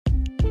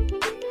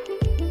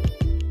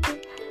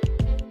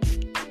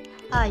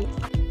Hi,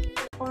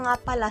 ako nga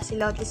pala si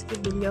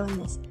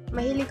Esp-LottiskyBilliones.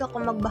 Mahilig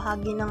ako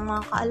magbahagi ng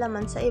mga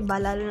kaalaman sa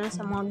iba lalo na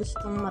sa mga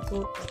gustong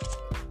matuto.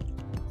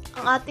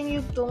 Ang ating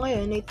yugto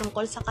ngayon ay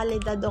tungkol sa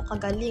kalidad o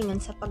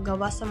kagalingan sa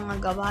paggawa sa mga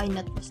gawain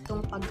at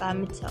wastong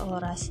paggamit sa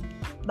oras,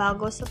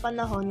 bago sa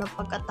panahon o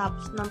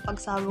pagkatapos ng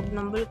pagsabog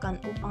ng bulkan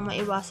upang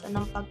maiwasan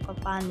ang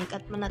pagpapanik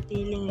at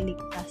manatiling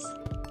ligtas.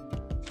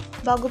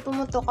 Bago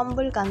pumutok ang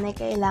bulkan ay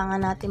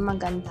kailangan natin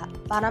maganda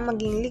para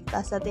maging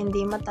ligtas at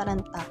hindi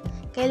mataranta.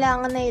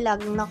 Kailangan ay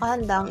laging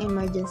nakahanda ang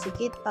emergency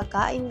kit,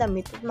 pagkain,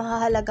 damit at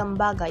mahahalagang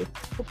bagay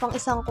upang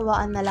isang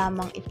kuwaan na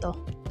lamang ito.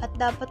 At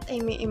dapat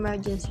ay may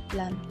emergency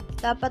plan.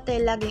 Dapat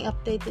ay laging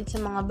updated sa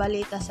mga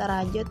balita sa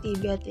radyo,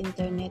 TV at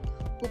internet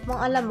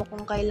upang alam mo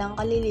kung kailan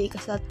ka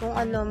lilikas at kung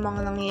ano ang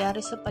mga nangyayari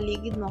sa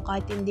paligid mo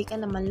kahit hindi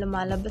ka naman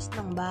lumalabas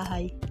ng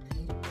bahay.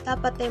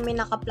 Dapat ay may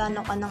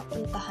nakaplano ka ng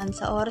puntahan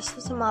sa oras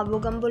na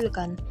sumabog ang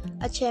bulkan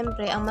at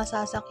syempre ang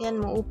masasakyan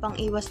mo upang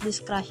iwas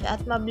disgrasya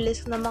at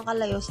mabilis na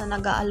makalayo sa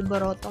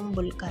nag-aalborotong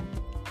bulkan.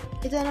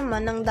 Ito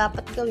naman ang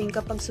dapat gawin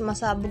kapag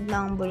sumasabog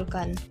na ang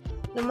bulkan.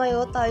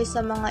 Lumayo tayo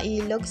sa mga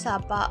ilog,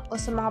 sapa o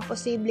sa mga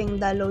posibleng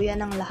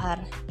daluyan ng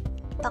lahar.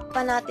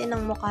 Takpan natin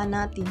ang mukha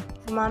natin,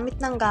 gumamit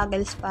ng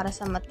goggles para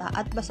sa mata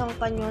at basang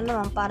panyo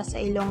naman para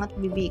sa ilong at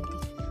bibig.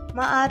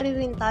 Maaari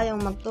rin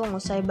tayong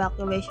magtungo sa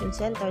evacuation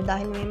center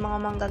dahil may mga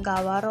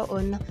manggagawa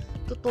roon na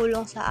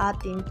tutulong sa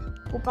atin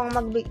upang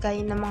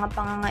magbigay ng mga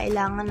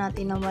pangangailangan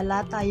natin na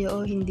wala tayo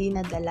o hindi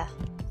nadala.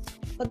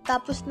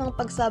 Pagtapos ng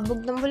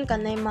pagsabog ng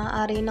bulkan ay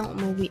maaari nang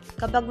umuwi.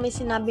 Kapag may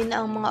sinabi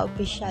na ang mga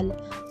opisyal,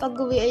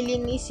 pag-uwi ay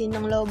linisin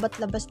ng loob at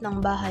labas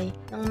ng bahay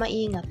ng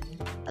maingat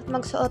at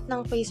magsuot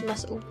ng face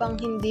mask upang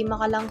hindi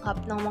makalanghap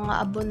ng mga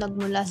abo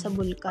nagmula sa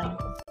bulkan.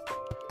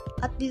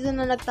 At dito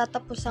na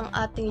nagtatapos ang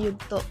ating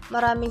yugto.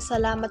 Maraming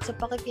salamat sa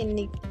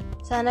pakikinig.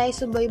 Sana ay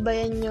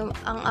subaybayan nyo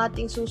ang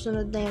ating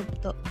susunod na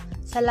yugto.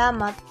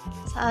 Salamat.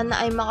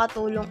 Sana ay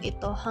makatulong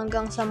ito.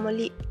 Hanggang sa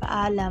muli.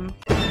 Paalam.